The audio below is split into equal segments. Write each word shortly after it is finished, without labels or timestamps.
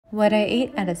What I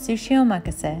ate at a Sushi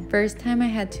Omakase. First time I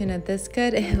had tuna this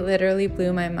good, it literally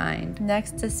blew my mind.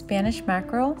 Next is Spanish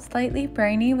mackerel, slightly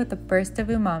briny with a burst of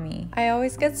umami. I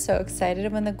always get so excited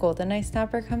when the golden eye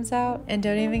snapper comes out, and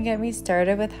don't even get me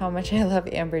started with how much I love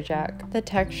amberjack. The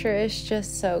texture is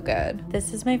just so good.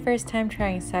 This is my first time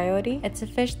trying sayori. It's a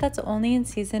fish that's only in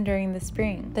season during the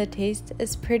spring. The taste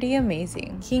is pretty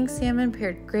amazing. King salmon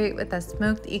paired great with a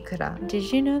smoked ikura. Did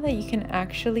you know that you can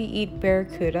actually eat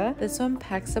barracuda? This one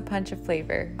packs a punch of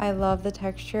flavor. I love the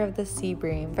texture of the sea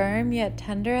bream, firm yet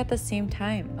tender at the same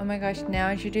time. Oh my gosh, now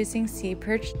introducing sea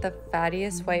perch, the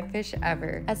fattiest whitefish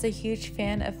ever. As a huge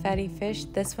fan of fatty fish,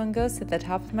 this one goes to the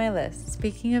top of my list.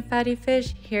 Speaking of fatty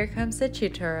fish, here comes the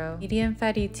chutoro. Medium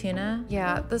fatty tuna.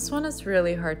 Yeah, this one is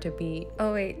really hard to beat.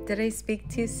 Oh wait, did I speak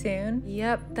too soon?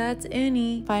 Yep, that's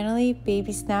uni. Finally,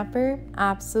 baby snapper.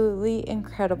 Absolutely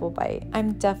incredible bite.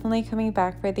 I'm definitely coming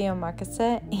back for the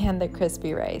omakase and the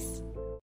crispy rice.